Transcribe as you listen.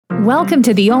Welcome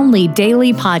to the only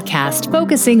daily podcast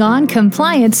focusing on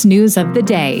compliance news of the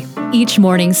day. Each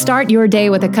morning, start your day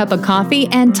with a cup of coffee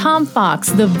and Tom Fox,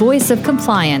 the voice of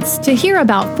compliance, to hear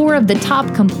about 4 of the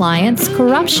top compliance,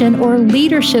 corruption, or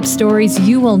leadership stories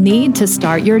you will need to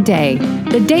start your day.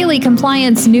 The Daily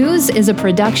Compliance News is a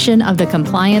production of the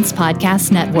Compliance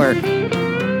Podcast Network.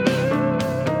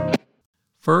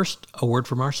 First, a word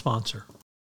from our sponsor.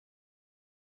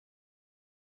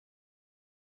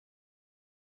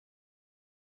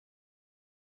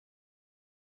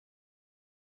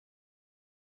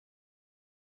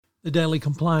 The Daily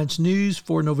Compliance News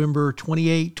for November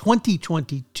 28,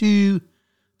 2022,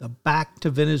 the Back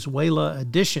to Venezuela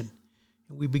edition.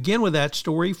 We begin with that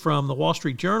story from the Wall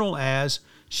Street Journal as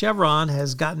Chevron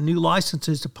has gotten new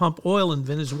licenses to pump oil in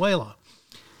Venezuela.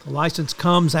 The license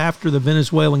comes after the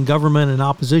Venezuelan government and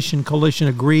opposition coalition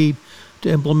agreed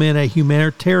to implement a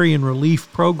humanitarian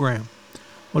relief program.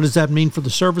 What does that mean for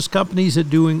the service companies that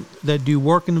do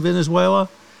work in Venezuela?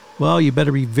 Well, you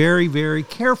better be very, very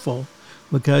careful,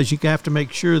 because you have to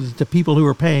make sure that the people who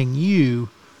are paying you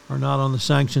are not on the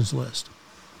sanctions list.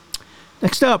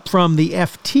 Next up, from the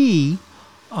FT,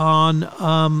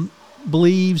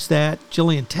 believes that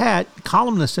Gillian Tett,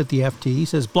 columnist at the FT,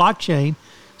 says blockchain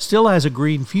still has a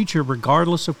green future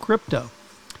regardless of crypto.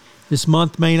 This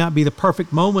month may not be the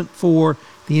perfect moment for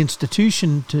the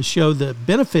institution to show the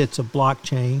benefits of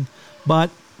blockchain, but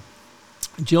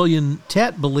Gillian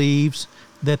Tett believes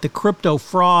that the crypto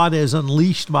fraud as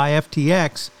unleashed by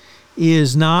FTX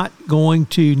is not going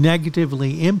to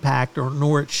negatively impact,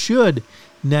 nor it should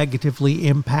negatively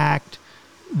impact,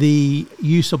 the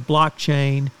use of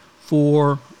blockchain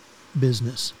for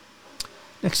business.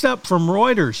 Next up, from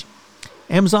Reuters,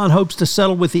 Amazon hopes to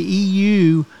settle with the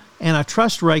EU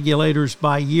antitrust regulators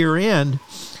by year end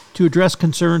to address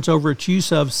concerns over its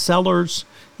use of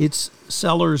its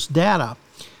sellers' data.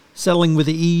 Settling with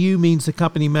the EU means the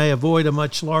company may avoid a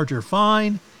much larger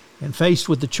fine, and faced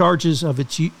with the charges of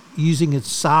using its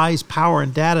size, power,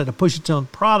 and data to push its own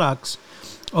products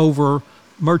over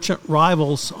merchant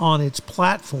rivals on its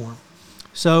platform.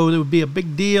 So it would be a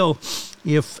big deal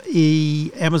if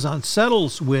Amazon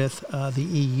settles with the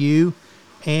EU,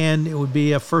 and it would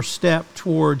be a first step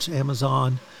towards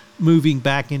Amazon moving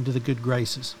back into the good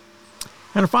graces.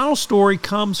 And our final story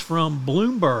comes from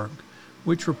Bloomberg,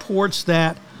 which reports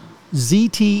that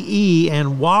ZTE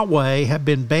and Huawei have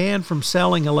been banned from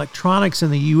selling electronics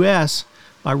in the U.S.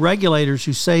 by regulators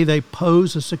who say they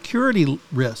pose a security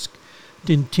risk,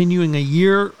 continuing a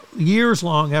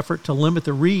years-long effort to limit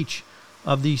the reach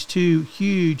of these two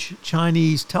huge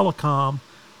Chinese telecom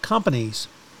companies.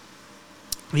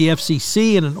 The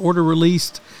FCC, in an order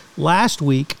released last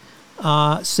week,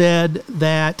 said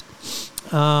that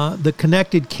the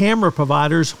connected camera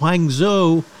providers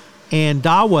Hangzhou and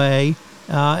Dawei,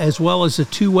 as well as the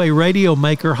two-way radio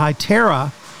maker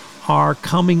Hytera, are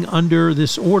coming under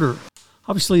this order.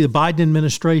 Obviously, the Biden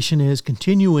administration is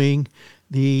continuing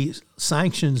the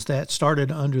sanctions that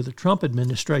started under the Trump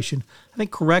administration, I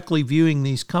think correctly viewing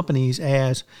these companies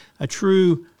as a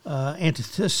true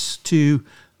antithesis to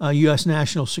U.S.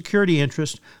 national security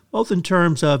interest, both in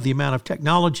terms of the amount of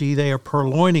technology they are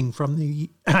purloining from the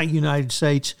United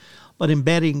States, but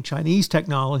embedding Chinese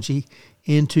technology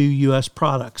into U.S.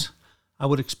 products. I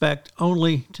would expect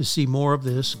only to see more of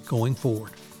this going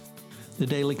forward. The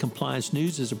Daily Compliance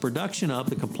News is a production of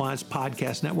the Compliance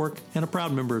Podcast Network and a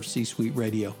proud member of C-Suite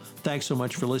Radio. Thanks so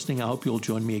much for listening. I hope you'll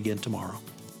join me again tomorrow.